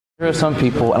There are some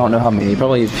people, I don't know how many,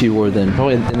 probably fewer than,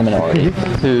 probably in the minority,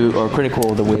 who are critical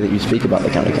of the way that you speak about the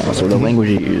county council, the language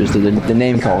you use, the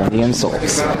name calling, the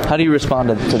insults. How do you respond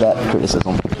to that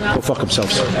criticism? Go fuck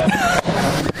themselves.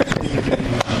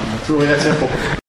 It's really that simple.